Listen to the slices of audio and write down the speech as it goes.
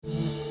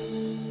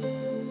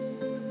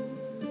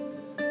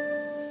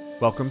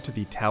Welcome to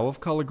the Tao of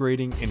Color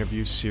Grading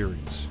interview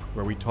series,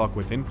 where we talk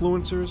with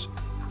influencers,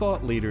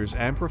 thought leaders,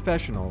 and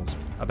professionals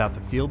about the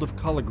field of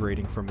color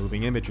grading for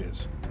moving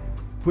images.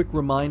 Quick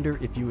reminder,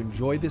 if you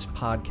enjoy this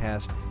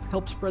podcast,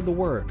 help spread the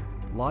word.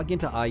 Log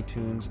into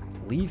iTunes,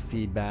 leave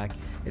feedback.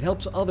 It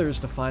helps others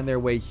to find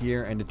their way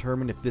here and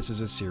determine if this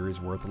is a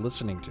series worth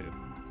listening to.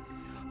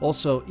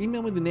 Also,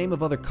 email me the name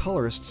of other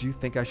colorists you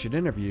think I should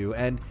interview,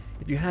 and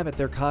if you have it,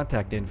 their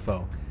contact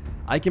info.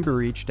 I can be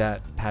reached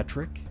at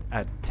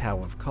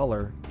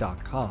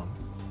patrick@taoofcolor.com.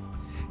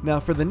 Now,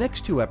 for the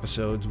next two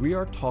episodes, we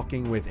are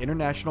talking with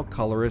international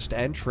colorist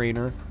and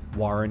trainer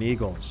Warren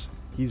Eagles.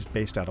 He's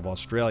based out of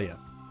Australia.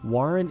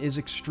 Warren is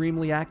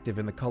extremely active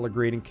in the color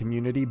grading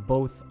community,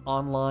 both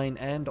online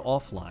and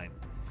offline.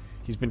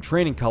 He's been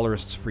training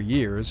colorists for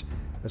years,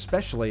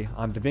 especially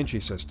on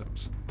DaVinci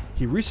systems.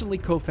 He recently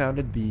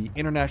co-founded the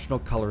International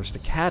Colorist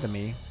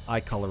Academy,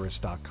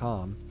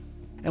 iColorist.com,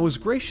 and was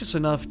gracious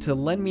enough to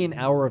lend me an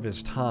hour of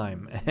his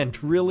time,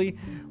 and really,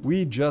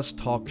 we just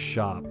talk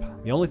shop.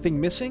 The only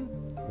thing missing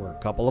were a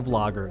couple of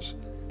lagers.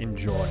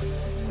 Enjoy.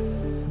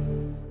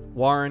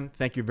 Warren,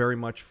 thank you very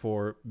much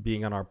for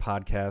being on our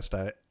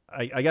podcast.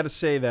 I got to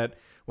say that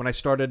when I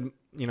started,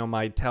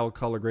 my Tao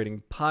Color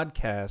Grading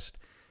podcast,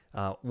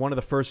 one of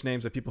the first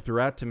names that people threw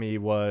out to me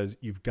was,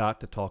 "You've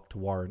got to talk to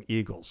Warren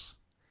Eagles."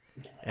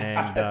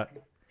 And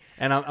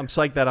I'm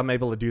psyched that I'm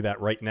able to do that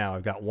right now.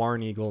 I've got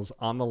Warren Eagles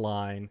on the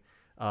line,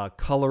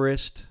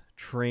 colorist,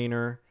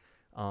 trainer,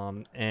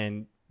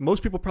 and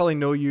most people probably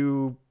know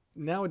you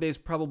nowadays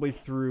probably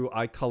through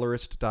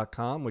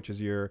iColorist.com, which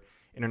is your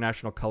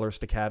International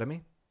Colorist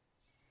Academy.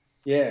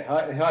 Yeah.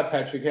 Hi,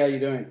 Patrick. How are you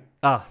doing?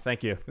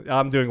 Thank you.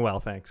 I'm doing well,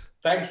 thanks.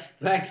 Thanks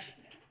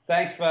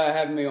for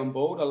having me on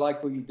board. I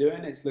like what you're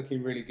doing. It's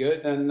looking really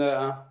good. And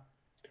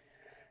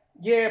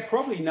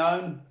probably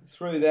known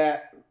through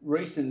that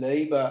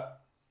recently, but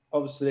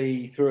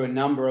obviously through a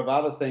number of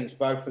other things,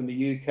 both from the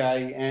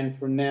UK and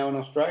from now in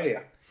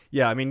Australia.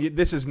 Yeah, I mean,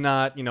 this is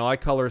not,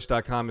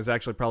 iColorist.com is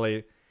actually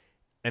probably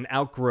an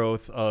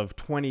outgrowth of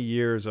 20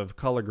 years of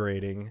color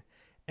grading.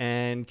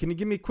 And can you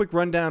give me a quick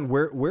rundown?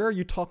 Where are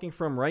you talking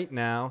from right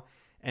now?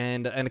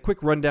 And a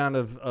quick rundown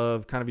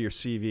of kind of your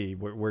CV,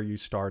 where you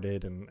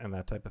started and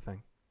that type of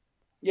thing.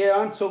 Yeah,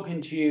 I'm talking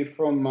to you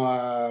from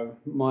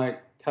my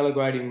color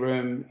grading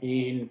room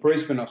in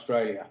Brisbane,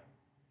 Australia.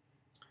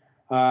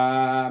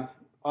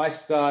 I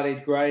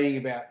started grading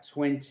about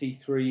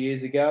 23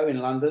 years ago in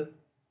London.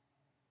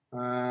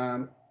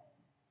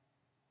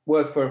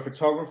 Worked for a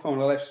photographer when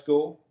I left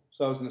school,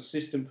 so I was an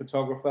assistant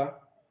photographer.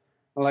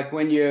 Like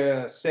when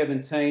you're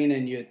 17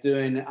 and you're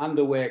doing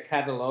underwear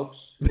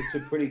catalogues, it's a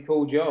pretty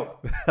cool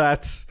job.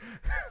 That's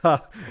a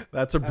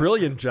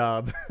brilliant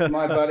job.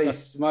 My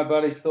buddies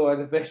thought I had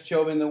the best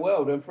job in the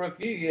world, and for a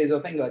few years I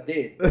think I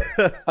did.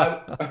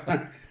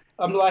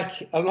 I'm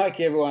like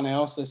everyone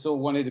else. I sort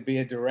of wanted to be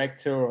a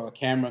director or a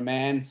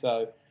cameraman,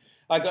 so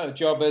I got a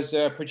job as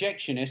a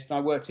projectionist, and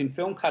I worked in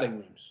film cutting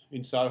rooms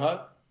in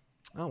Soho.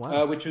 Oh,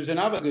 wow. Which was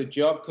another good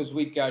job because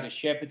we'd go to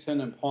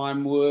Shepperton and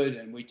Pinewood,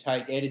 and we'd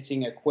take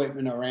editing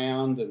equipment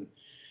around, and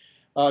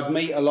I'd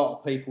meet a lot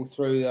of people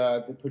through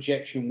the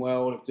projection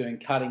world of doing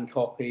cutting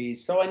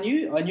copies. So I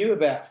knew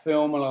about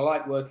film, and I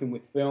liked working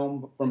with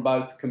film from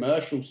both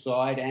commercial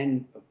side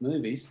and of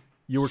movies.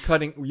 You were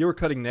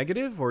cutting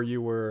negative, or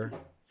you were?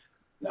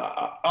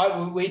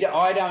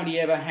 I'd only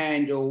ever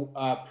handle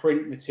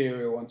print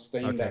material on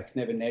Steambacks, Okay.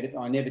 never net.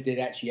 I never did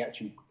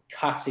actually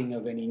cutting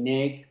of any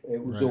neg.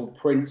 It was Right. all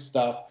print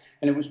stuff,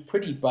 and it was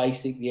pretty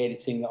basic, the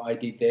editing that I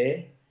did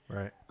there.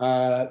 Right.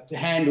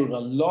 Handled a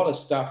lot of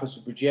stuff as a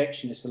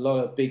projectionist, a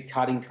lot of big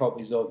cutting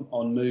copies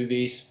on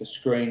movies for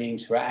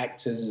screenings for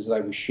actors as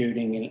they were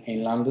shooting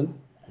in London.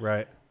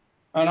 Right.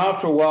 And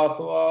after a while I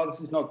thought,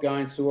 this is not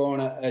going so well,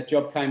 and a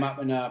job came up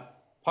in a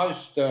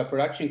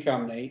post-production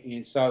company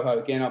in Soho.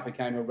 Again, I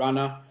became a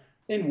runner,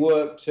 then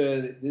worked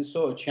the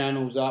sort of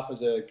channels up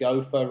as a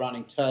gopher,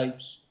 running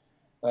tapes,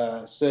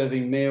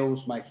 serving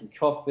meals, making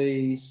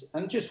coffees,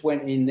 and just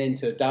went in then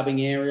to a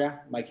dubbing area,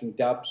 making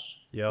dubs,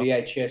 Yep.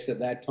 VHS at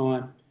that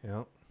time.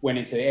 Yeah. Went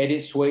into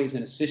Edit Suite as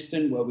an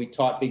assistant where we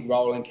typed big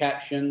rolling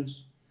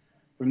captions.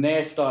 From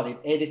there, started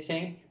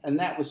editing, and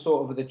that was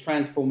sort of the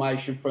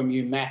transformation from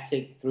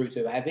U-matic through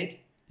to Avid.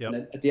 Yep.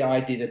 And I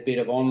did a bit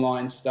of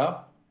online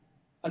stuff.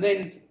 And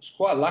then it was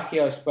quite lucky,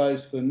 I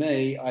suppose, for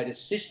me. I'd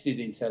assisted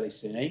in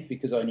Telecine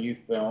because I knew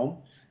film.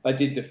 I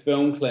did the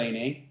film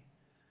cleaning.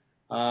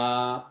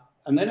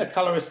 And then a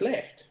colorist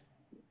left.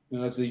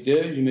 And as you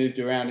do, you moved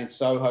around in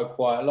Soho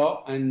quite a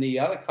lot. And the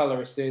other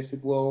colorist there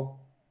said, well,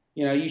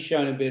 you've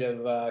shown a bit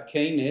of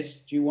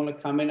keenness. Do you want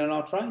to come in and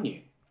I'll train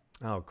you?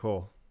 Oh,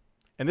 cool.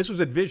 And this was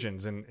at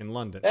Visions in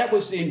London. That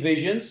was in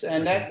Visions.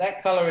 And Okay.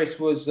 that colorist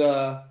was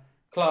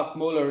Clark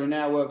Muller, who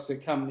now works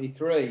at Company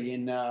 3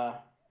 in LA.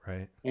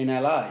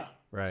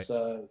 Right.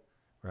 So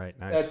Right.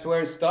 Nice. that's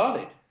where it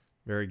started.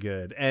 Very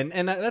good.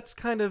 And that's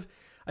kind of,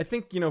 I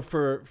think,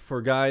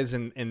 for guys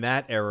in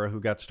that era who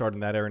got started in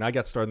that era, and I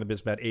got started in the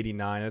business about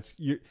 89,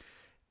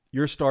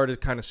 your start is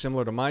kind of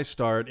similar to my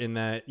start in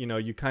that,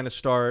 you kind of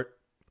start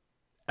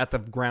at the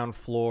ground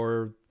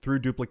floor through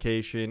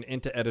duplication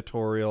into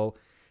editorial,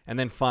 and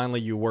then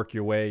finally you work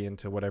your way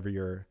into whatever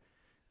your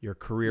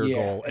career Yeah,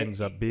 goal ends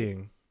up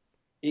being.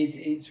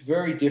 it's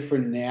very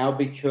different now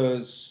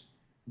because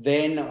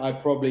then I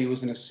probably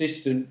was an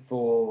assistant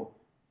for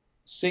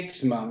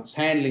 6 months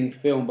handling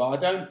film, but I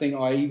don't think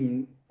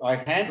I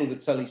handled the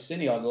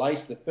Telecine. I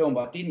laced the film,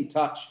 but I didn't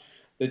touch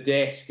the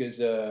desk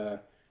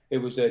it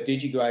was a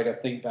digigrade, I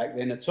think, back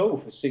then at all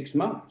for 6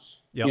 months.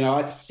 Yep.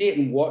 I sit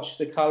and watch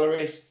the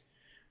Colorist,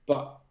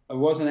 but I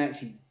wasn't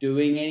actually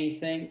doing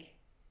anything.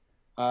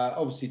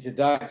 Obviously,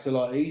 today it's a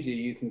lot easier.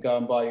 You can go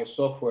and buy your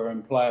software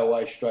and play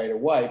away straight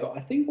away. But I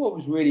think what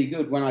was really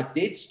good when I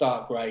did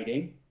start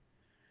grading,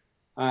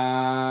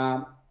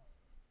 uh,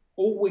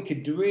 all we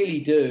could really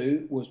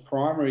do was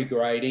primary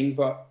grading,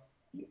 but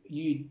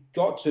you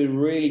got to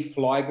really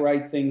fly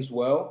grade things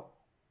well,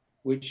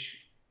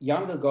 which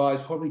younger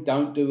guys probably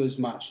don't do as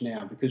much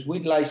now because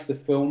we'd lace the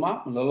film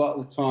up and a lot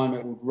of the time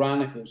it would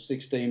run if it was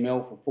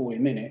 16mm for 40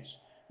 minutes.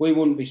 We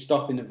wouldn't be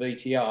stopping the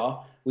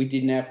VTR. We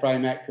didn't have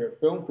frame accurate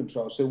film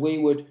control. So we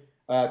would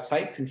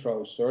tape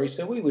control, sorry.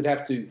 So we would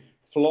have to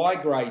fly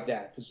grade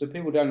that. So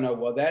people don't know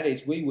what that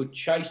is. We would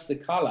chase the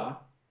color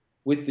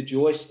with the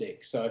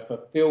joystick. So if a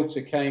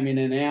filter came in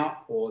and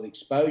out or the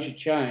exposure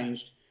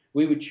changed,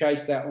 we would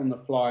chase that on the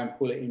fly and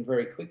pull it in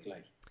very quickly.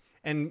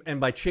 And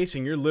by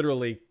chasing, you're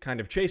literally kind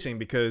of chasing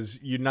because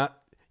you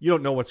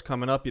don't know what's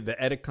coming up. The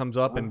edit comes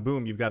up and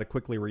boom, you've got to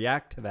quickly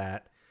react to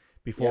that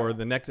before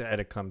the next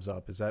edit comes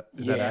up. Is that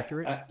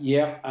accurate?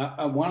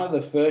 One of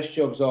the first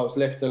jobs I was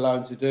left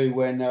alone to do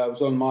when I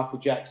was on Michael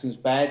Jackson's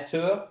Bad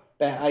tour,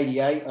 about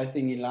 88, I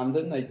think, in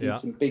London. They did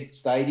some big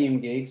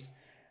stadium gigs.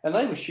 And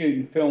they were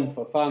shooting film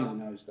for fun in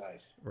those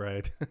days.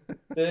 Right.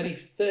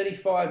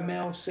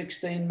 35mm,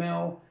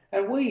 16mm.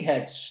 And we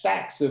had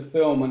stacks of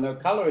film, and the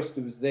colorist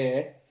was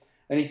there.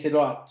 And he said,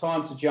 right,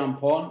 time to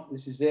jump on.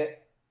 This is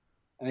it.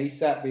 And he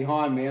sat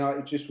behind me, and I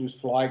just was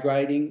fly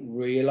grading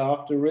reel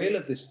after reel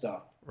of this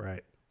stuff.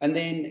 Right. And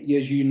then,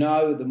 as you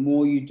know, the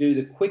more you do,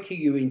 the quicker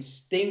you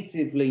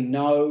instinctively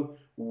know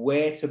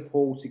where to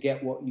pull to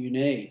get what you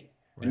need.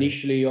 Right.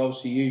 Initially, you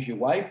obviously use your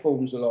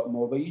waveforms a lot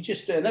more, but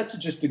and that's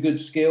just a good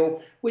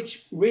skill,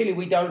 which really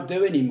we don't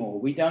do anymore.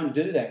 We don't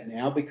do that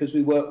now because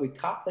we work with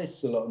cut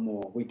lists a lot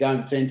more. We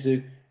don't tend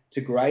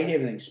to grade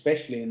everything,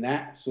 especially in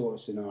that sort of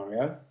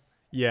scenario.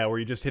 Yeah, where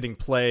you're just hitting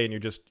play and you're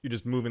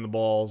just moving the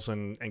balls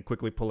and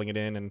quickly pulling it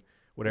in, and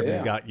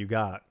whatever you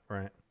got,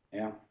 right?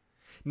 Yeah.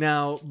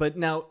 Now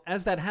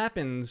as that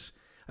happens,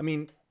 I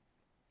mean,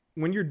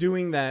 when you're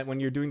doing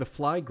the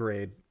fly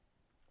grade,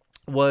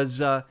 was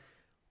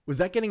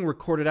that getting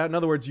recorded out? In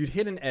other words, you'd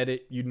hit an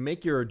edit, you'd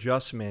make your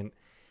adjustment,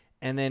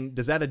 and then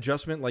does that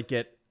adjustment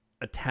get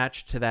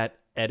attached to that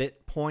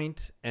edit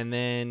point, and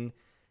then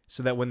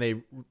so that when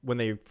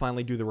they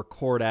finally do the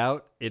record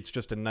out, it's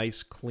just a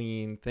nice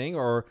clean thing,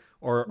 or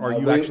are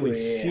you actually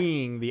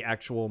seeing the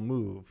actual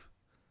move?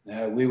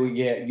 No,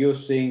 you're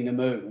seeing the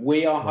move.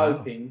 We are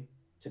hoping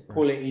to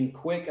pull it in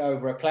quick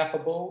over a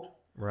clapperboard,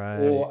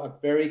 or a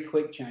very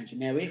quick change.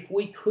 Now, if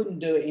we couldn't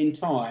do it in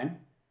time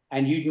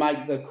and you'd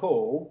make the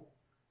call,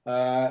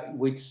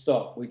 we'd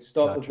stop. We'd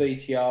stop the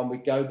VTR and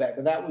we'd go back.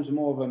 But that was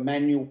more of a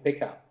manual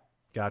pickup.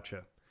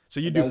 Gotcha. So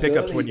you do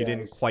pickups when you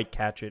didn't quite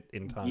catch it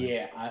in time.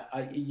 Yeah,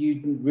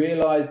 you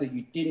realise that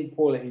you didn't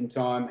pull it in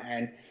time,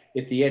 and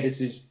if the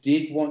editors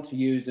did want to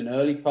use an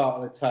early part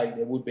of the take,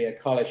 there would be a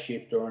colour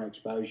shift or an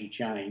exposure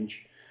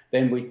change,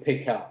 then we'd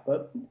pick up.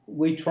 But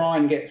we try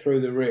and get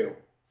through the reel.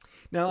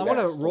 Now, I want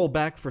to roll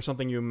back for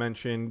something you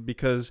mentioned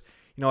because,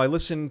 I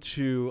listened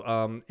to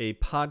a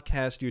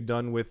podcast you'd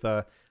done with,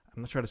 I'm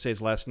not trying to say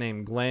his last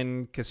name,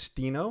 Glenn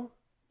Castino.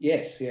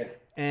 Yes, yeah.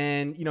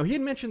 And, he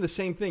had mentioned the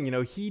same thing.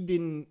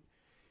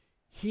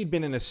 He'd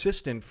been an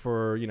assistant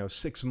for,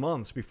 6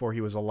 months before he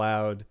was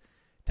allowed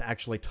to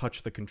actually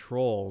touch the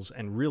controls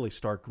and really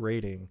start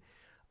grading.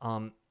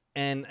 And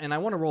I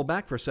want to roll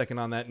back for a second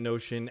on that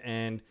notion.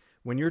 And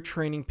when you're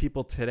training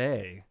people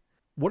today,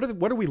 what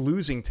are we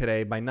losing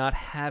today by not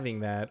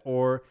having that?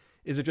 Or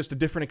is it just a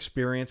different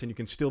experience and you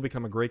can still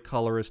become a great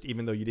colorist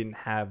even though you didn't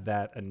have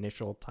that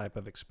initial type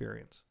of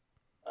experience?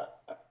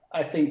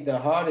 I think the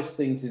hardest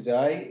thing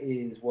today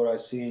is what I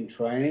see in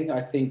training.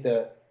 I think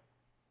that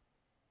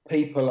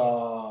people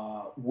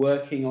are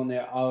working on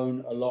their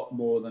own a lot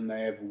more than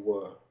they ever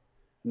were.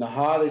 And the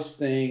hardest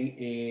thing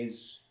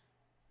is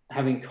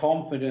having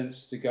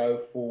confidence to go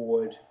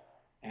forward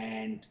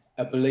and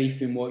a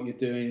belief in what you're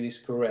doing is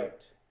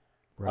correct.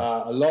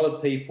 Right. A lot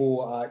of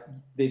people,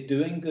 they're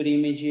doing good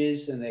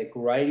images and they're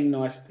grading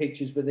nice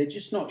pictures, but they're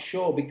just not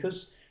sure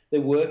because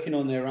they're working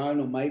on their own,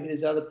 or maybe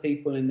there's other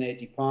people in their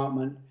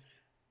department.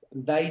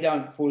 They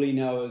don't fully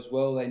know as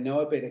well. They know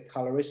a bit of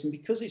colorist, and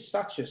because it's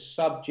such a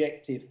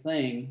subjective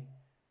thing,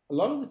 a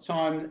lot of the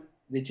time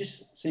they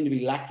just seem to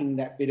be lacking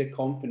that bit of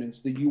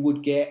confidence that you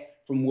would get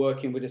from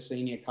working with a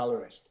senior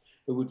colorist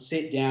who would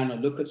sit down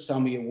and look at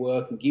some of your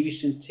work and give you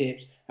some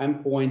tips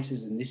and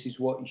pointers, and this is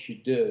what you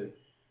should do.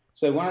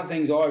 So one of the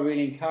things I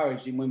really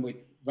encourage when we're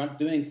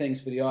doing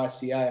things for the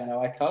ICA and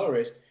our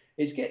colorist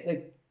is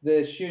get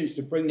the students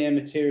to bring their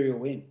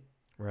material in,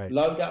 Right.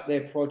 load up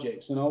their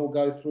projects, and I will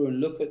go through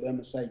and look at them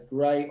and say,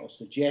 great, or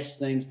suggest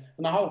things.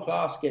 And the whole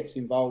class gets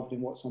involved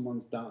in what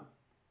someone's done.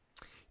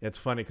 It's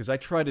funny because I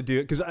try to do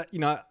it because,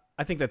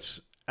 I think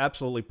that's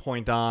absolutely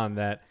point on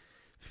that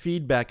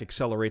feedback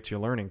accelerates your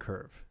learning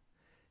curve.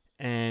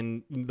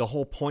 And the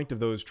whole point of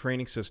those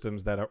training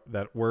systems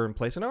that were in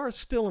place and are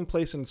still in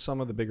place in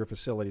some of the bigger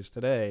facilities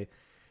today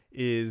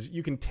is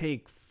you can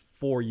take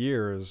 4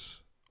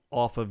 years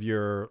off of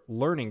your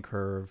learning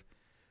curve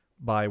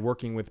by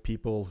working with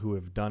people who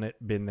have done it,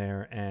 been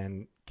there,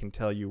 and can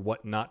tell you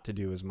what not to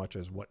do as much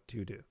as what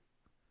to do.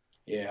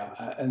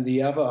 Yeah, and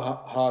the other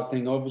hard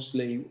thing,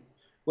 obviously,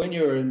 when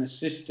you're an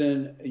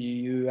assistant,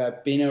 you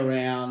have been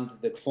around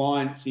the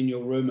clients in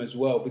your room as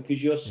well,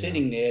 because you're Yeah.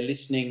 sitting there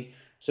listening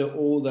to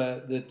all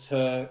the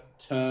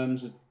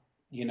terms,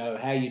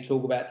 how you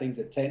talk about things,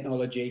 the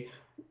technology,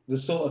 the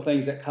sort of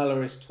things that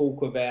colorists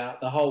talk about,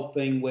 the whole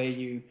thing where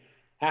you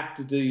have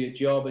to do your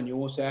job and you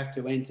also have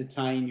to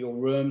entertain your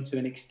room to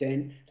an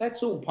extent.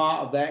 That's all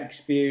part of that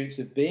experience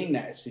of being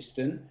that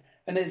assistant.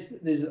 And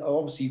there's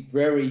obviously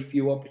very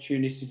few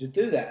opportunities to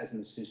do that as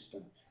an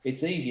assistant.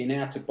 It's easier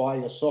now to buy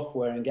your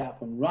software and get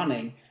up and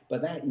running,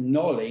 but that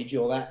knowledge,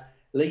 or that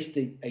at least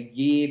a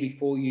year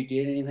before you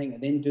did anything,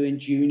 and then doing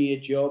junior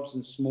jobs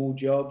and small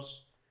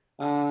jobs,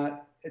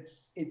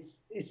 it's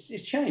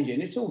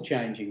changing. It's all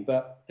changing,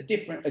 but a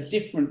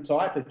different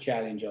type of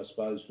challenge, I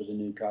suppose, for the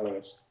new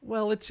colorist.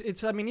 Well,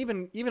 it's I mean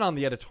even on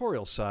the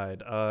editorial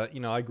side,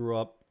 I grew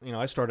up,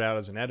 I started out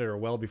as an editor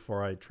well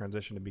before I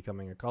transitioned to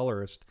becoming a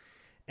colorist.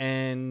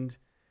 And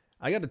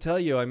I got to tell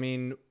you, I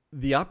mean,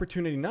 the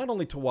opportunity not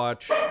only to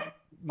watch,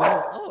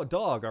 a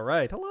dog, all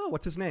right. Hello,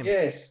 what's his name?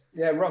 Yes,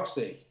 yeah,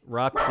 Roxy.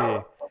 Roxy.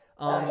 There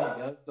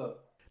she goes.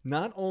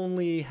 Not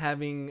only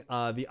having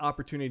the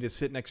opportunity to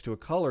sit next to a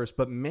colorist,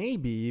 but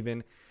maybe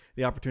even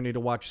the opportunity to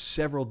watch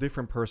several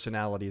different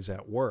personalities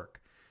at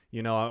work.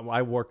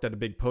 I worked at a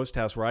big post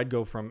house where I'd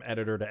go from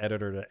editor to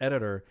editor to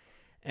editor,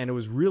 and it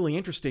was really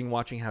interesting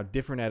watching how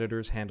different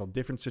editors handled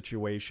different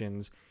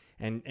situations,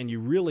 and you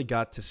really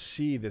got to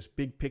see this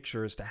big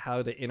picture as to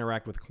how to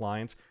interact with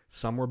clients.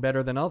 Some were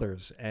better than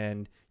others,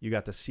 and you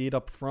got to see it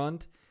up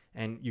front,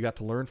 and you got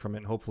to learn from it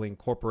and hopefully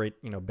incorporate,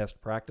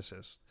 best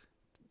practices,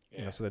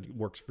 so that it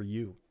works for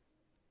you.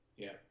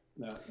 Yeah,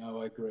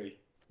 no, I agree.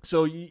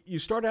 So you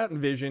start out in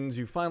Visions,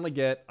 you finally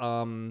get,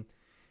 and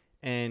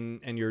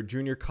you're a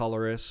junior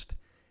colorist,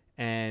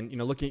 and,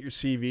 looking at your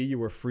CV, you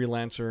were a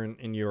freelancer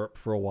in Europe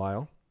for a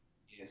while.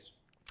 Yes.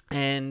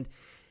 And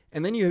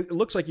then it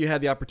looks like you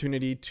had the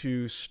opportunity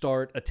to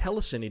start a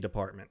Telecine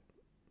department.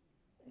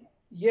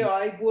 Yeah,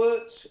 I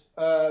worked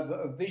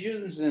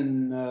Visions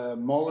and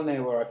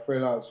Molyneux, where I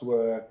freelanced,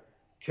 were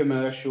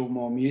commercial,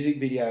 more music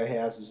video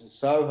houses in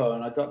Soho,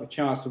 and I got the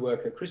chance to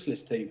work at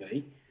Chrysalis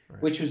TV,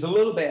 right, which was a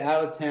little bit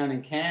out of town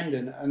in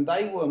Camden, and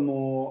they were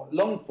more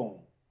long form.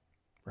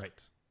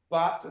 Right.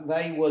 But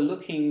they were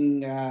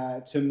looking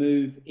to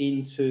move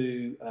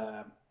into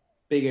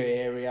bigger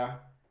area,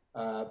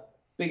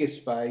 bigger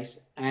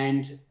space,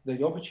 and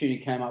the opportunity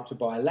came up to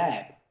buy a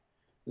lab.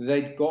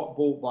 They'd got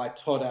bought by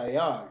Todd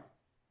AO.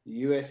 The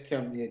US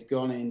company had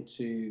gone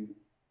into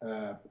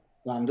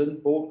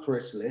London, bought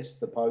Chrysalis,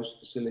 the post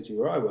facility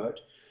where I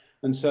worked,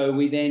 and so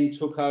we then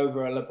took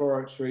over a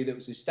laboratory that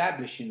was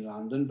established in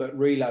London, but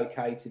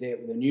relocated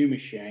it with a new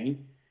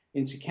machine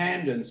into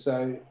Camden.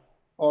 So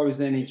I was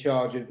then in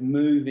charge of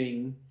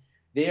moving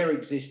their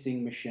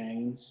existing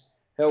machines,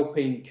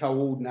 helping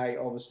coordinate,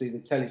 obviously, the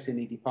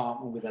Telecine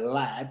department with a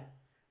lab,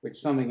 which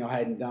is something I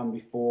hadn't done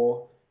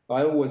before.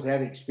 I always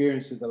had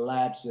experience with the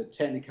labs at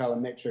Technicolor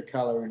and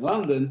Metrocolor in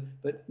London,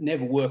 but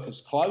never worked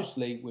as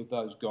closely with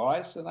those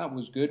guys, so that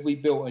was good. We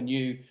built a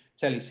new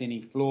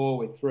Telecine floor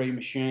with 3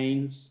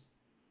 machines,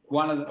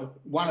 one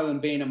of them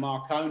being a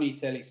Marconi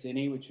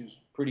Telecine, which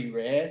was pretty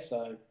rare,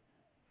 so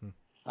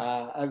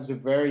that was a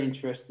very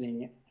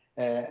interesting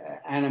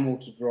animal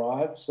to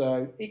drive.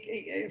 So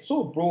it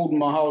sort of broadened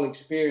my whole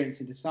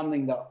experience into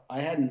something that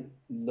I hadn't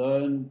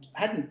didn't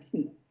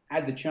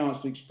had the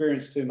chance to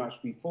experience too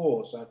much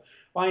before. So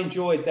I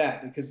enjoyed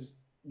that, because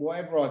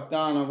whatever I've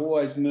done, I've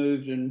always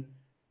moved, and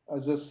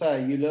as I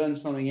say, you learn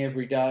something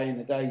every day, and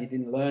the day you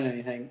didn't learn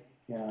anything,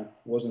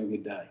 wasn't a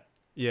good day.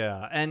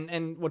 Yeah,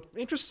 and what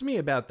interests me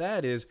about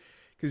that is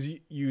because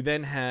you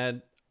then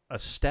had a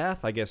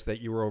staff, I guess, that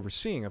you were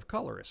overseeing of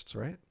colorists,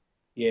 right?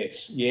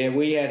 Yes, yeah,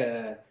 we had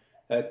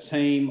a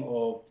team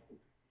of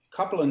a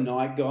couple of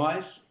night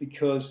guys,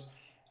 because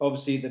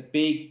obviously the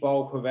big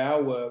bulk of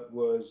our work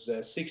was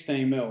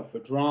 16mm for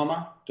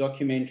drama,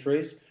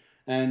 documentaries,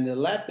 and the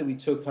lab that we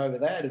took over,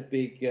 they had a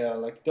big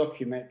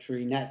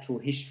documentary, natural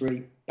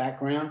history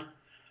background.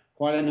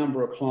 Quite a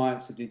number of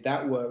clients that did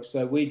that work,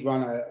 so we'd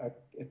run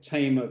a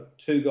team of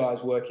 2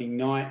 guys working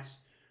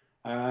nights.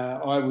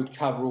 I would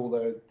cover all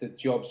the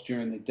jobs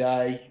during the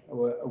day,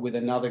 with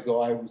another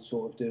guy who would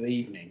sort of do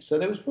evenings. So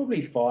there was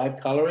probably 5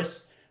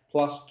 colorists,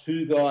 plus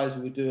 2 guys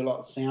who would do a lot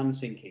of sound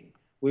syncing.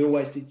 We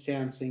always did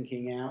sound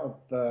syncing out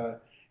of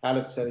out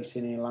of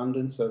Telecine in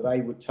London, so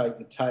they would take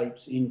the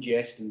tapes,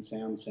 ingest, and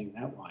sound sync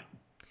that way.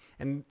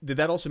 And did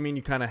that also mean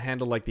you kind of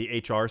handle like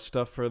the HR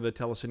stuff for the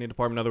telecine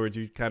department? In other words,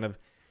 you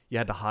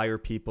had to hire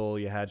people,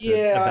 you had to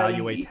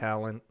evaluate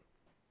talent.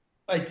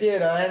 I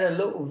did. I had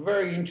a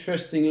very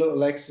interesting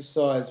little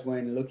exercise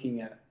when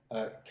looking at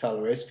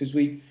Colorist, because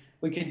we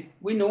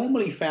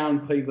normally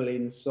found people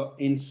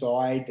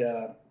inside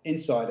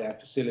our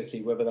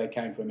facility, whether they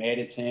came from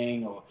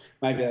editing or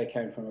maybe they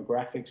came from a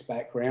graphics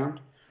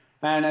background.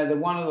 And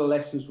one of the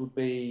lessons would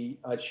be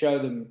I'd show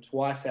them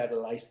twice how to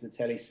lace the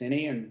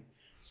Telecine and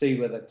see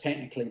whether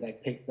technically they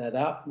picked that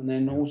up. And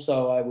then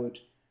also I would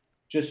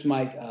just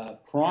make a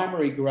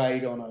primary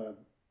grade on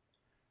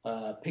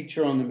a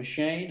picture on the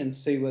machine and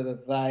see whether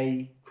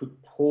they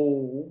could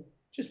pull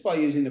just by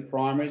using the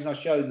primaries. And I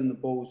showed them the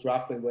balls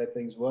roughly where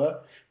things were,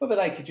 whether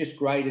they could just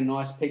grade a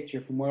nice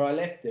picture from where I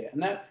left it.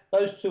 And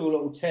those two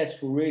little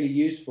tests were really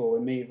useful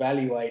in me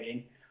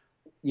evaluating,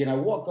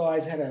 what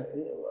guys had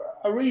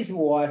a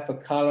reasonable eye for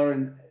colour.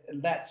 And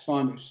at that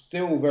time it was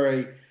still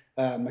very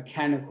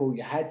mechanical.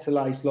 You had to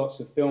lace lots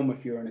of film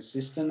if you're an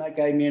assistant. That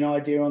gave me an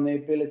idea on the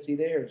ability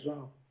there as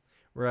well.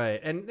 Right.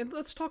 And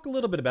let's talk a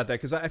little bit about that,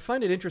 because I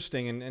find it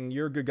interesting, and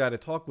you're a good guy to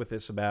talk with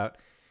this about,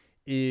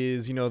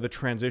 is, the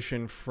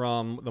transition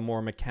from the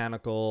more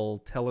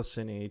mechanical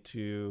telecine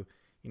to,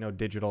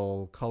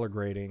 digital color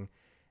grading,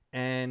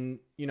 and,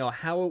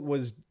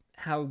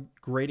 how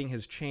grading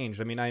has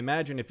changed. I mean, I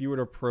imagine if you were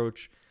to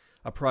approach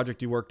a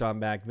project you worked on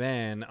back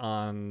then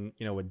on,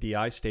 a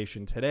DI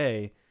station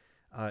today,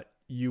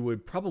 you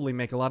would probably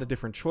make a lot of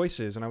different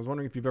choices. And I was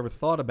wondering if you've ever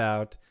thought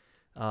about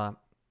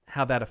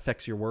how that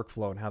affects your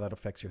workflow and how that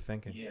affects your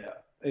thinking.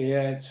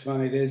 Yeah, it's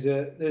funny. There's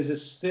a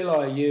still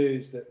I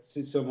use that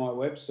sits on my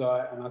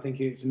website, and I think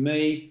it's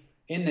me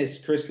in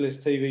this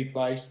Chrysalis TV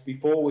place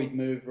before we'd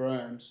moved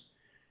rooms,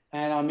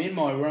 and I'm in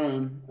my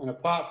room, and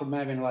apart from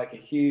having like a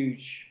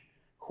huge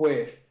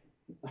quiff,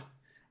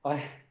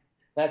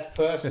 that's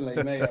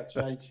personally me.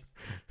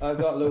 I've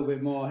got a little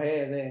bit more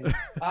hair then.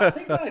 I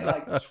think I had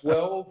like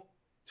 12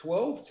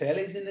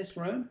 tellies in this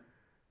room.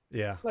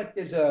 Yeah. Like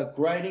there's a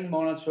grading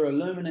monitor, a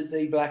Luminant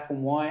D black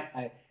and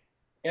white.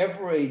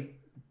 Every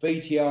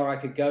VTR I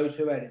could go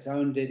to had its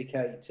own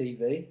dedicated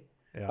TV.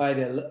 Yeah. I had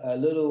a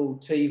little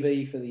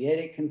TV for the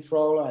edit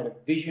controller. I had a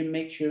vision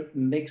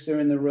mixer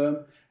in the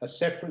room, a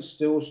separate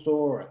still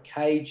store, a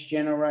cage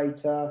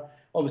generator,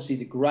 obviously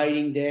the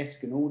grading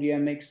desk, an audio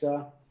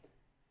mixer.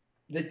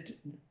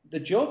 The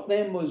job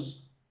then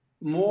was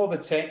more of a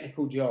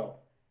technical job.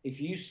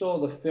 If you saw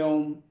the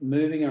film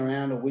moving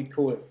around, or we'd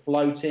call it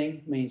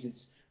floating, means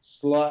it's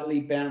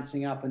slightly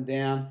bouncing up and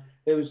down,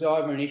 there was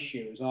either an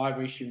issue. It was either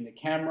an issue in the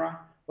camera,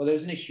 or there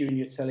was an issue in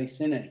your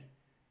Telecine.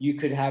 You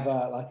could have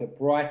a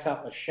bright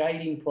up, a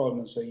shading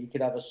problem, so you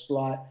could have a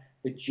slight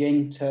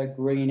magenta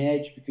green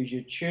edge because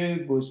your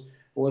tube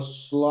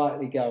was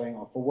slightly going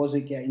off, or was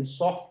it getting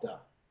softer?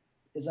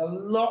 There's a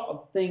lot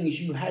of things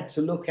you had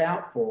to look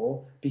out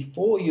for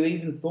before you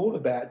even thought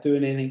about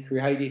doing anything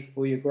creative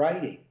for your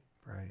grading.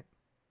 Right.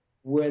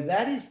 Where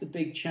that is the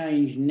big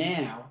change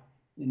now.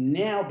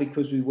 Now,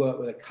 because we work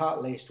with a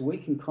cut list, we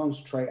can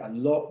concentrate a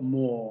lot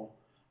more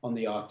on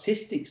the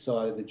artistic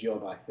side of the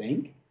job, I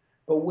think.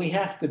 But we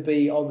have to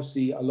be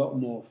obviously a lot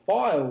more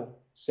file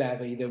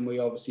savvy than we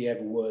obviously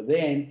ever were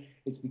then.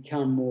 It's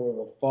become more of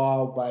a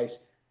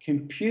file-based,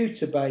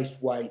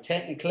 computer-based way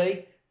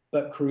technically,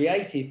 but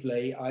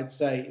creatively, I'd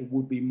say it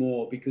would be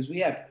more, because we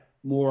have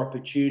more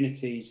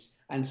opportunities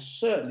and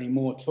certainly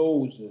more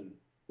tools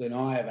than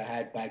I ever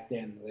had back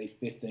then, at least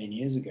 15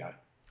 years ago.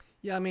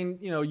 Yeah, I mean,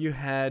 you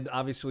had,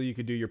 obviously you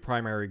could do your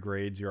primary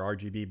grades, your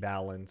RGB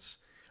balance.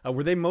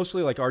 Were they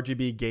mostly like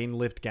RGB gain,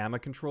 lift, gamma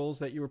controls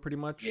that you were pretty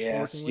much working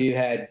with? You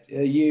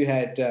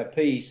had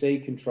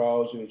PEC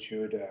controls, which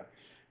would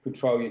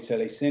control your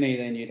Telecine.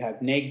 Then you'd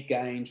have neg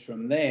gains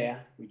from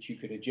there, which you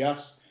could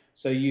adjust.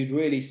 So you'd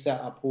really set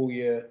up all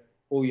your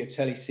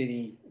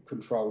Telecine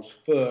controls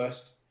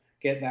first,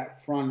 get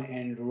that front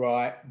end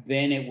right.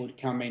 Then it would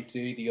come into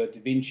either your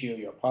DaVinci or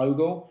your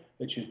Poggle,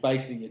 which was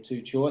basically your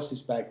two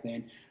choices back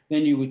then.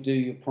 Then you would do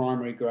your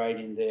primary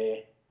grading there,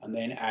 and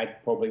then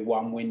add probably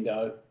one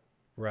window.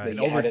 Right.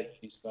 That you had at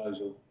your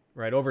disposal.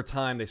 Right. Over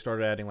time, they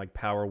started adding like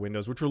power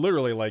windows, which were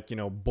literally like,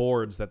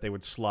 boards that they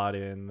would slot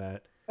in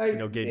that,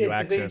 gave you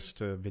access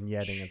to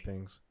vignetting and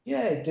things.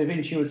 Yeah.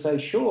 DaVinci would say,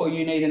 sure,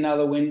 you need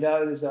another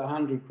window. There's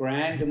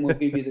 $100,000 and we'll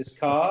give you this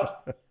card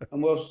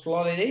and we'll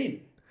slot it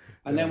in.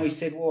 And then we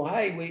said, well,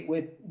 hey,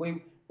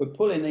 we're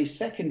pulling these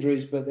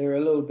secondaries, but they're a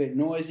little bit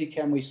noisy.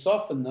 Can we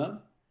soften them?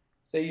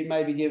 So you'd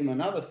maybe give them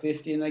another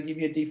 50 and they give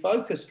you a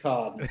defocus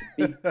card. It's a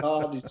big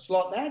card. You'd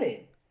slot that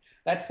in.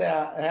 That's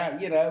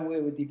how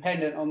we were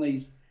dependent on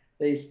these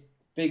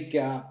big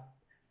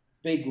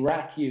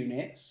rack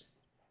units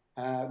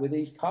with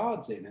these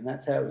cards in, and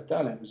that's how it was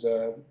done. It was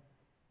a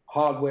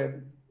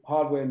hardware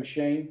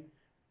machine,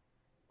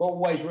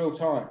 always real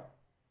time.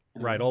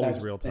 Right, always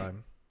real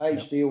time.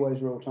 HD,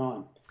 always real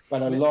time,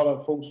 but a lot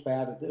of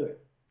horsepower to do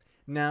it.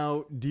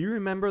 Now, do you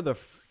remember the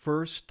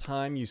first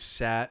time you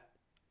sat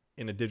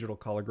in a digital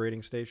color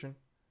grading station?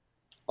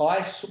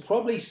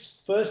 Probably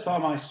first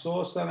time I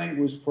saw something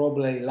was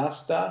probably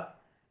luster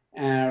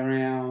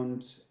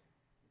around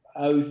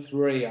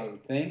 '03, I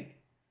would think.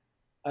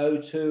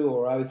 '02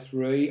 or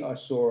 '03, I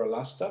saw a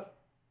luster,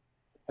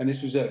 and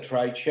this was at a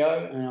trade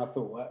show, and I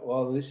thought,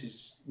 well, this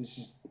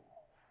is.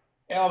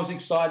 I was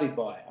excited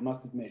by it, I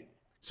must admit.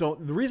 So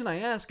the reason I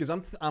ask is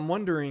I'm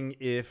wondering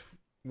if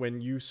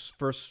when you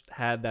first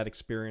had that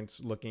experience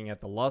looking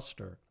at the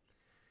luster,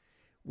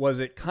 was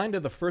it kind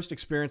of the first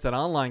experience that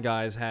online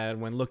guys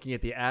had when looking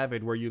at the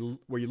Avid, where you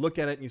look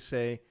at it and you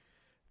say,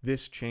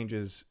 this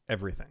changes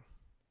everything?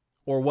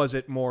 Or was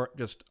it more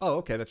just, oh,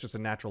 okay, that's just a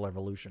natural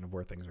evolution of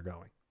where things are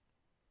going?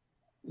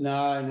 No.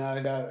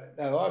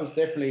 I was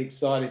definitely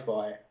excited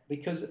by it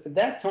because at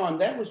that time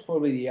that was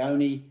probably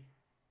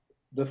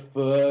the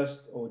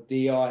first or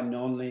DI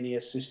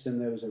non-linear system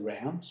that was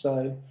around.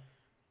 So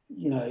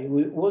it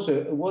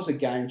was a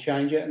game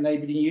changer, and they've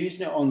been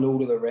using it on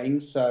Lord of the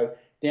Rings. So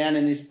down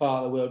in this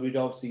part of the world, we'd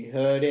obviously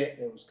heard it.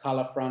 It was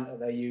Colour Front that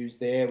they used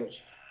there,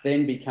 which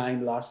then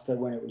became Luster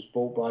when it was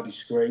bought by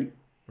Discreet.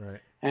 Right.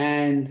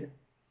 And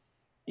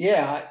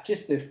yeah,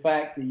 just the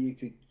fact that you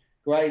could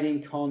grade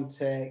in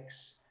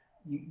context,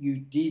 you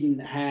didn't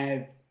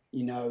have,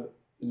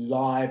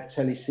 live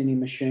telecine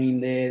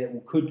machine there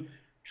that could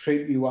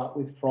trip you up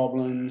with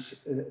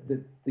problems.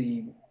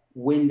 The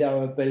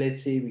window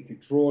ability, we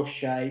could draw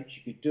shapes,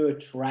 you could do a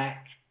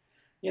track.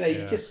 You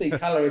just see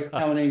colorists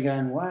coming in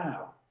going,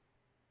 wow,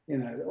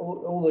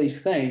 all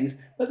these things.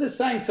 But at the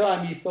same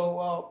time, you thought,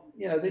 well,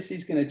 this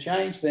is going to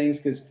change things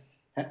because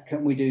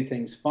can we do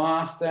things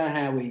faster?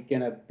 How are we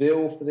going to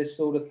bill for this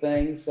sort of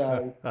thing?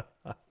 So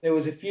there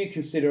was a few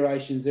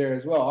considerations there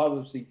as well.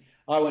 Obviously,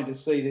 I went to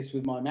see this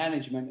with my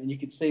management, and you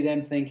could see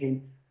them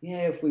thinking,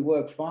 yeah, if we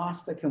work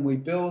faster, can we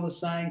bill the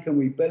same? Can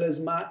we bill as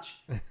much?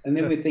 And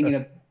then we're thinking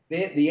of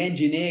the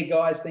engineer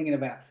guys thinking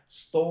about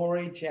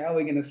storage. How are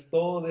we going to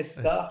store this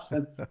stuff?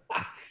 And so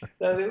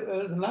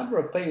there was a number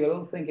of people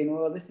all thinking,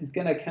 well, this is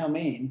going to come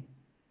in.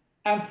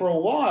 And for a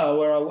while,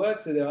 where I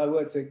worked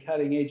at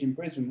Cutting Edge in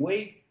Brisbane.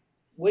 We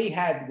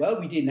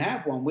didn't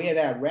have one. We had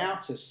our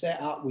router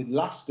set up with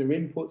luster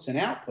inputs and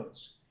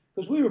outputs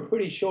because we were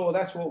pretty sure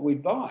that's what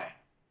we'd buy.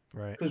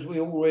 Right. Because we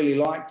all really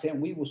liked it,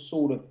 and we were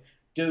sort of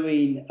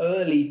doing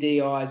early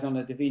DIs on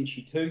a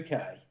DaVinci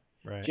 2K,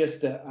 right,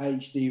 just at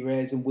HD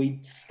res, and we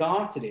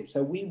started it.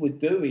 So we were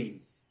doing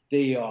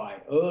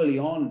DI early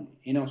on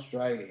in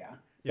Australia,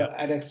 but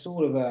at a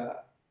sort of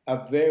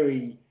a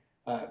very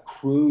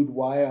crude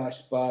way, I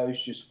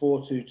suppose, just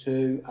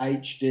 422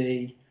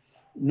 HD,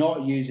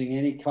 not using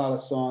any color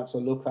science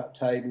or lookup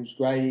tables,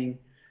 grading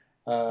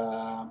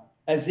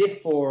as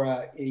if for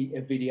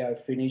a video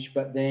finish,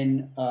 but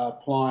then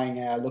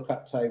applying our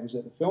lookup tables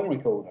at the film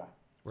recorder.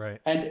 Right.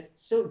 And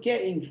so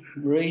getting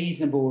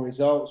reasonable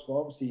results, but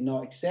obviously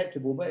not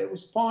acceptable, but it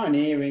was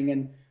pioneering,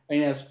 and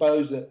I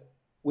suppose that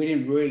we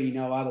didn't really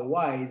know other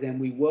ways, and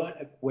we weren't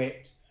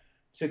equipped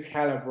to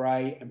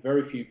calibrate, and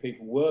very few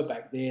people were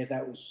back there.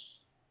 That was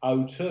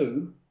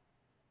 '02.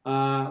 We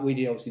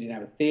obviously didn't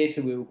have a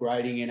theatre. We were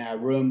grading in our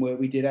room where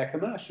we did our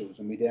commercials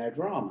and we did our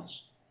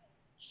dramas.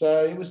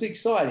 So it was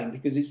exciting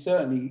because it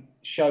certainly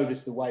showed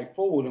us the way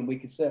forward, and we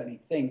could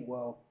certainly think,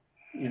 well,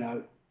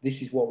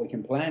 this is what we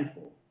can plan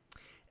for.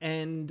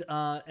 And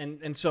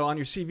so on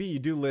your CV, you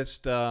do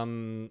list,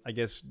 I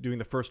guess, doing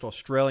the first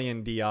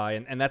Australian DI,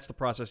 and that's the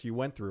process you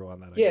went through on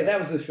that. Yeah, that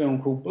was a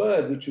film called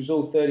Blurred, which was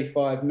all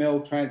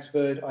 35mm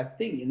transferred, I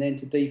think, and then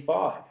to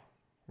D5.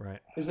 Right.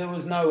 Because there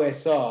was no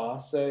SR,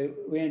 so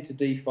we went to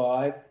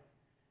D5,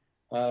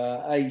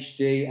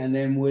 HD, and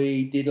then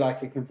we did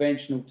like a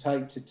conventional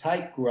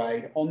tape-to-tape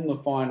grade on the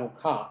final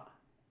cut.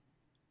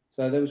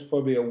 So there was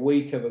probably a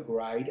week of a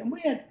grade, and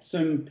we had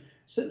some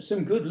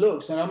good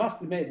looks. And I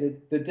must admit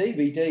that the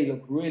DVD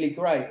looked really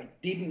great.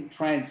 It didn't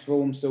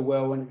transform so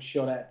well when it was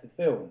shot out to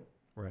film.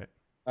 Right.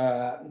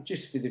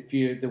 Just with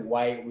the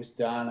way it was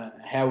done and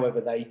however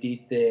they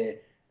did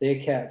their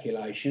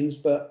calculations,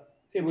 but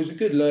it was a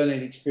good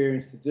learning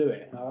experience to do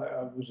it. And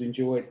I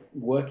enjoyed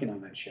working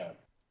on that show.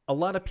 A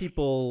lot of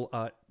people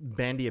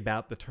bandy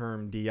about the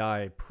term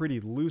DI pretty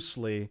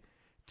loosely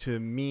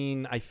to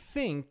mean, I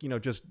think,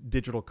 just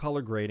digital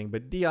color grading.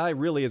 But DI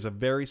really is a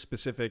very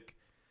specific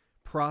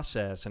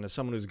process. And as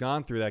someone who's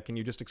gone through that, can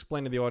you just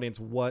explain to the audience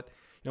what,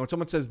 when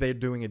someone says they're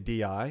doing a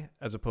DI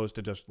as opposed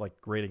to just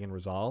like grading in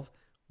Resolve,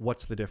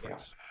 what's the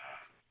difference?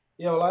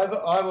 Yeah, well,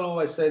 I will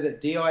always say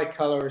that DI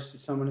colorist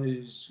is someone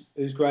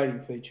who's grading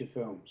feature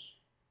films.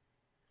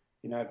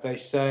 If they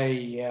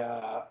say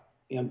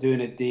I'm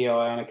doing a DI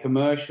on a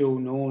commercial,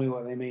 normally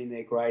what they mean,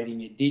 they're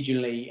grading it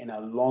digitally in a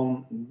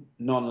long,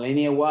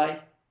 non-linear way.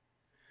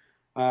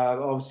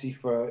 Obviously,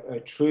 for a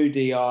true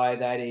DI,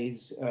 that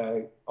is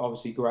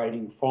obviously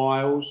grading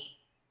files.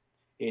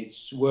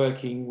 It's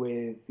working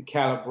with the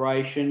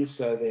calibration,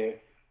 so their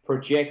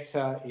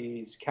projector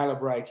is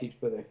calibrated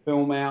for their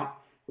film out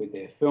with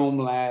their film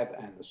lab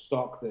and the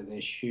stock that they're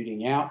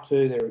shooting out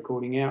to, they're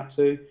recording out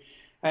to.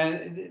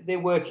 And they're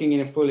working in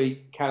a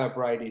fully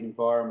calibrated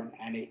environment,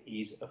 and it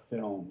is a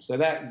film. So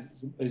that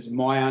is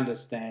my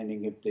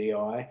understanding of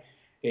DI.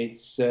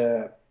 It's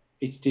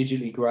it's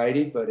digitally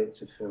graded, but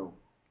it's a film.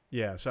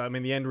 Yeah, so I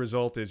mean, the end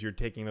result is you're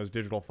taking those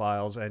digital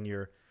files and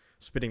you're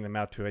spitting them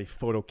out to a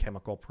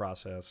photochemical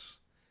process.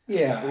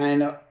 Yeah,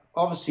 and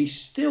obviously,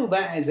 still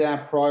that is our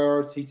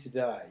priority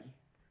today.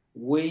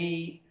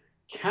 We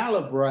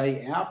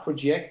calibrate our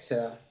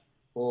projector,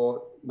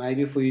 or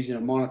maybe if we're using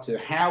a monitor,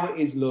 how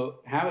it's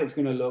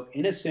going to look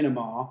in a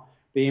cinema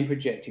being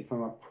projected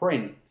from a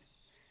print.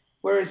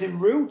 Whereas in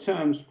real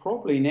terms,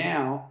 probably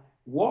now,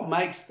 what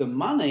makes the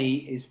money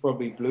is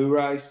probably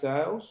Blu-ray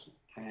sales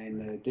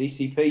and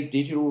DCP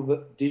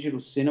digital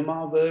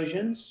cinema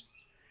versions.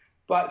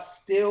 But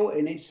still,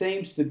 and it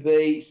seems to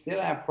be still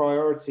our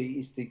priority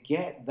is to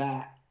get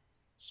that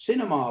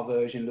cinema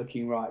version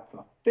looking right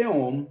for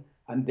film,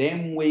 and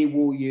then we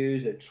will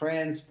use a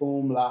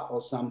transform LUT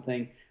or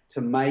something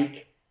to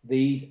make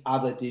these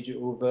other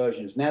digital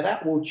versions. Now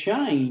that will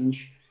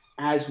change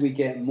as we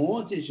get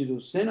more digital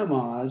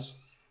cinemas.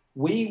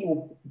 We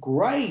will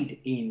grade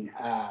in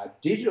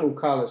digital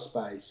color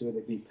space, whether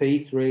it be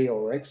P3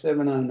 or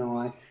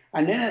X709,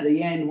 and then at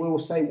the end we will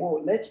say,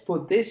 well, let's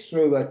put this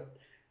through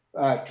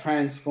a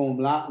transform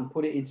LUT and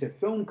put it into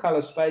film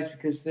color space,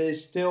 because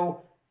there's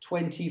still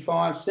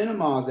 25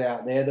 cinemas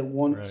out there that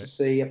want to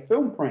see a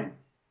film print,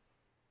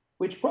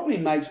 which probably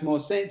makes more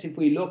sense if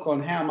we look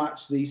on how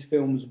much these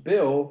films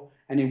bill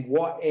and in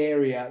what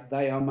area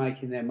they are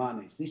making their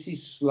monies. This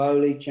is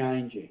slowly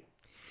changing.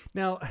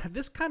 Now,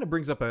 this kind of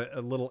brings up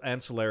a little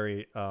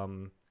ancillary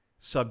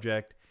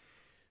subject.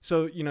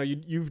 So,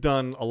 you've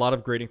done a lot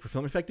of grading for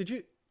film. In fact,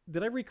 did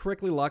I read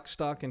correctly, Lock,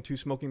 Stock, and Two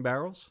Smoking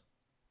Barrels?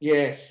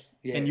 Yes.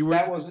 And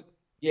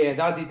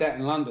I did that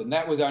in London.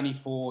 That was only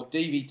for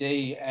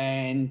DVD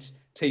and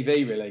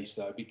TV release,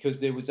 though, because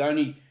there was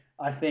only,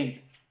 I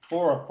think,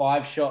 4 or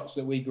 5 shots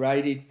that we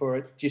graded for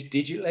it just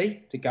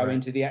digitally to go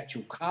into the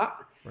actual cut.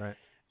 Right.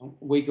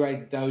 We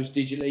graded those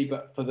digitally,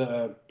 but for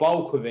the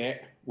bulk of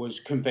it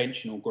was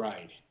conventional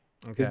grade.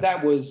 Because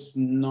that was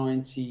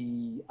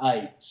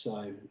 98,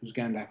 so it was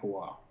going back a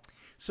while.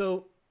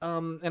 So,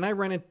 and I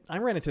ran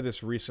into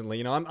this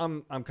recently.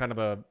 I'm kind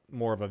of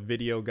more of a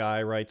video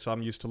guy, right? So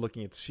I'm used to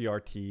looking at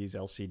CRTs,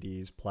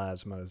 LCDs,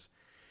 plasmas,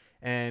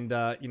 and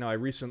I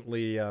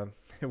recently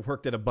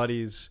worked at a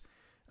buddy's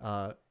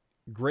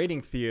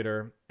grading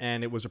theater,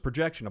 and it was a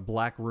projection, a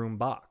black room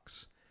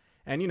box.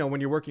 And when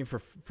you're working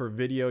for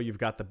video, you've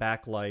got the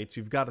backlights,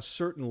 you've got a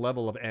certain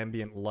level of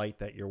ambient light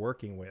that you're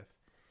working with.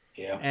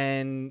 Yeah.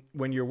 And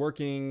when you're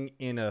working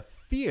in a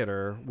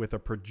theater with a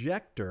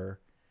projector,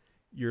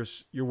 you're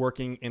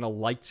working in a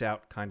lights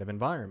out kind of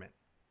environment.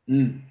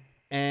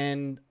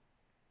 And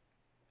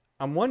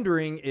I'm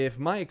wondering if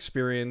my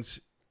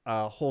experience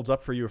holds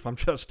up for you, if I'm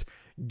just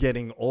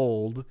getting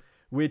old,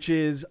 which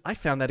is I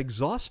found that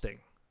exhausting.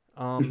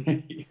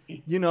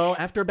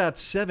 After about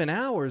 7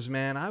 hours,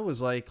 man, I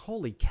was like,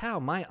 holy cow,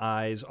 my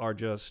eyes are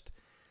just,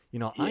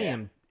 I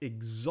am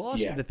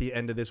exhausted at the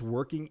end of this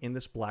working in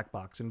this black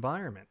box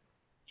environment.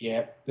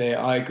 Yeah,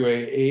 I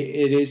agree.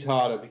 It is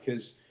harder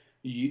because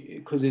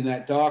in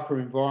that darker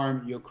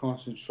environment, you're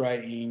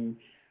concentrating.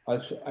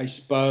 I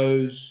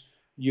suppose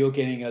you're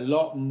getting a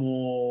lot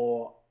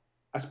more.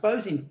 I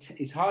suppose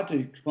it's hard to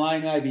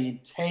explain. Maybe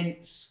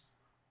intense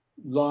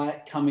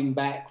light coming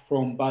back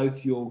from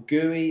both your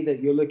GUI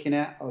that you're looking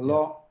at a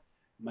lot.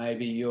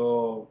 Maybe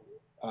you're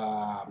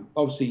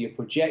obviously you're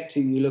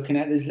projecting. You're looking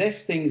at. There's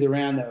less things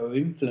around that are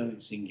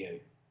influencing you.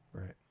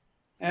 Right.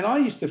 And I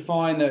used to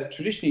find that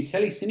traditionally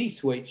Telecine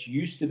suites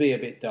used to be a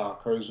bit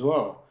darker as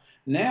well.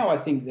 Now I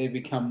think they've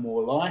become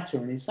more lighter,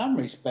 and in some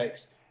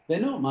respects, they're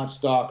not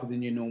much darker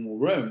than your normal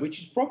room, which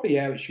is probably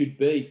how it should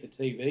be for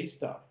TV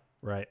stuff.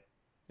 Right.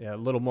 Yeah, a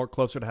little more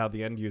closer to how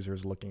the end user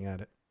is looking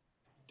at it.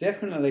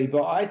 Definitely,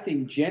 but I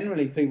think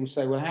generally people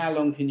say, well, how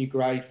long can you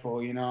grade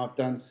for? I've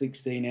done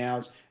 16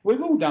 hours.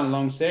 We've all done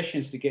long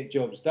sessions to get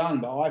jobs done,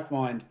 but I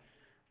find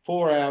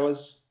 4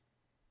 hours,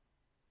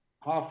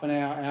 half an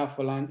hour, hour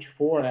for lunch,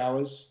 4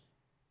 hours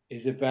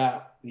is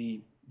about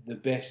the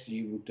best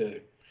you will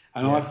do.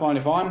 And I find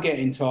if I'm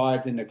getting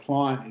tired, then the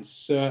client is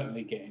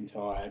certainly getting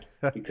tired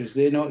because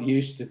they're not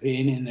used to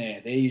being in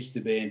there. They're used to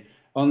being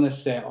on the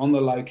set, on the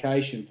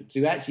location.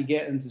 To actually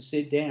get them to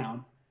sit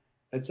down,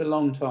 it's a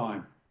long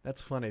time.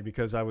 That's funny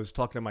because I was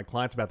talking to my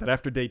clients about that.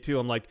 After day 2,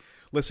 I'm like,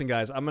 listen,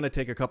 guys, I'm going to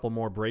take a couple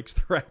more breaks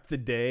throughout the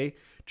day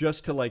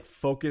just to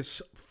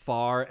focus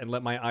far and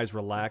let my eyes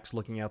relax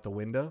looking out the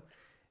window.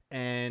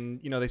 And,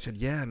 they said,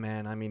 yeah,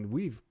 man, I mean,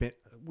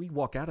 we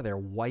walk out of there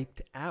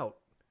wiped out.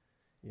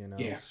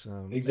 Yeah,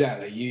 so,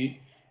 exactly.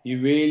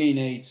 You really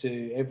need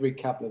to, every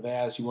couple of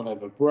hours, you want to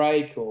have a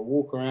break or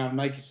walk around,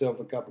 make yourself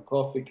a cup of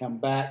coffee, come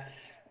back,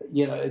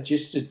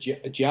 just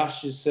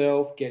adjust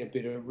yourself, get a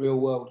bit of real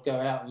world, go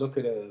out and look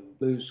at a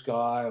blue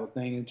sky or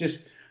thing, and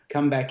just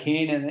come back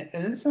in. And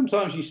then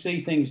sometimes you see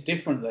things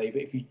differently,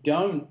 but if you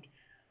don't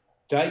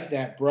take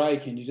that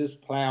break and you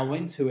just plow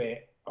into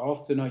it,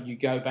 often you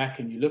go back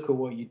and you look at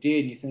what you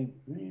did and you think,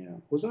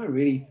 was I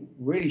really,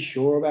 really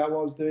sure about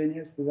what I was doing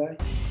yesterday?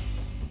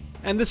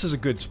 And this is a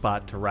good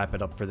spot to wrap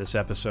it up for this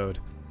episode.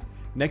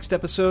 Next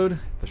episode,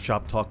 the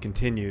shop talk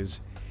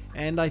continues.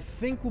 And I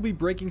think we'll be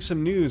breaking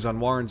some news on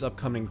Warren's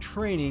upcoming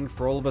training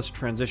for all of us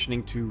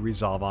transitioning to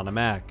Resolve on a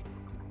Mac.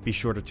 Be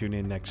sure to tune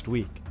in next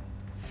week.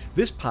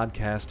 This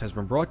podcast has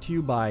been brought to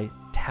you by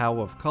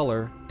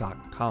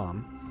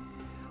taoofcolor.com.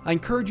 I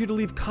encourage you to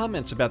leave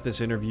comments about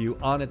this interview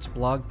on its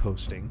blog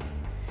posting.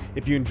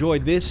 If you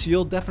enjoyed this,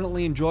 you'll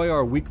definitely enjoy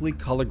our weekly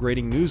color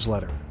grading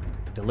newsletter,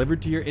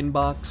 delivered to your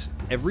inbox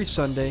every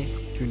Sunday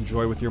to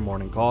enjoy with your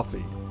morning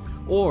coffee.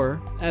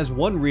 Or, as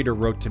one reader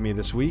wrote to me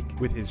this week,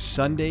 with his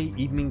Sunday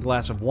evening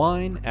glass of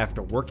wine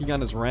after working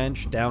on his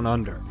ranch down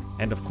under.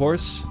 And of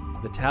course,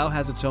 the Tao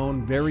has its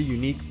own very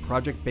unique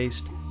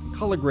project-based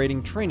color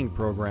grading training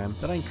program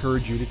that I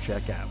encourage you to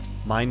check out.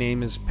 My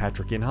name is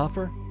Patrick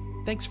Inhofer.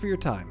 Thanks for your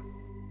time.